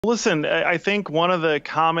Listen, I think one of the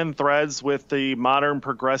common threads with the modern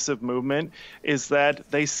progressive movement is that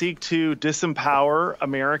they seek to disempower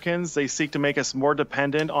Americans. They seek to make us more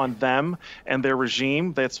dependent on them and their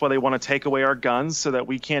regime. That's why they want to take away our guns so that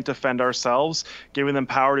we can't defend ourselves, giving them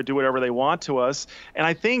power to do whatever they want to us. And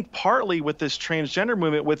I think partly with this transgender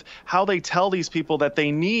movement, with how they tell these people that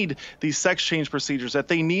they need these sex change procedures, that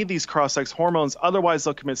they need these cross-sex hormones, otherwise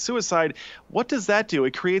they'll commit suicide. What does that do?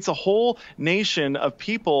 It creates a whole nation of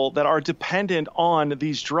people that are dependent on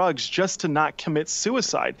these drugs just to not commit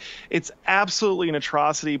suicide. It's absolutely an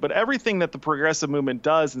atrocity, but everything that the progressive movement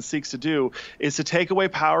does and seeks to do is to take away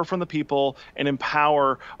power from the people and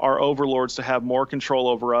empower our overlords to have more control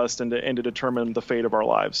over us and to determine the fate of our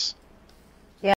lives.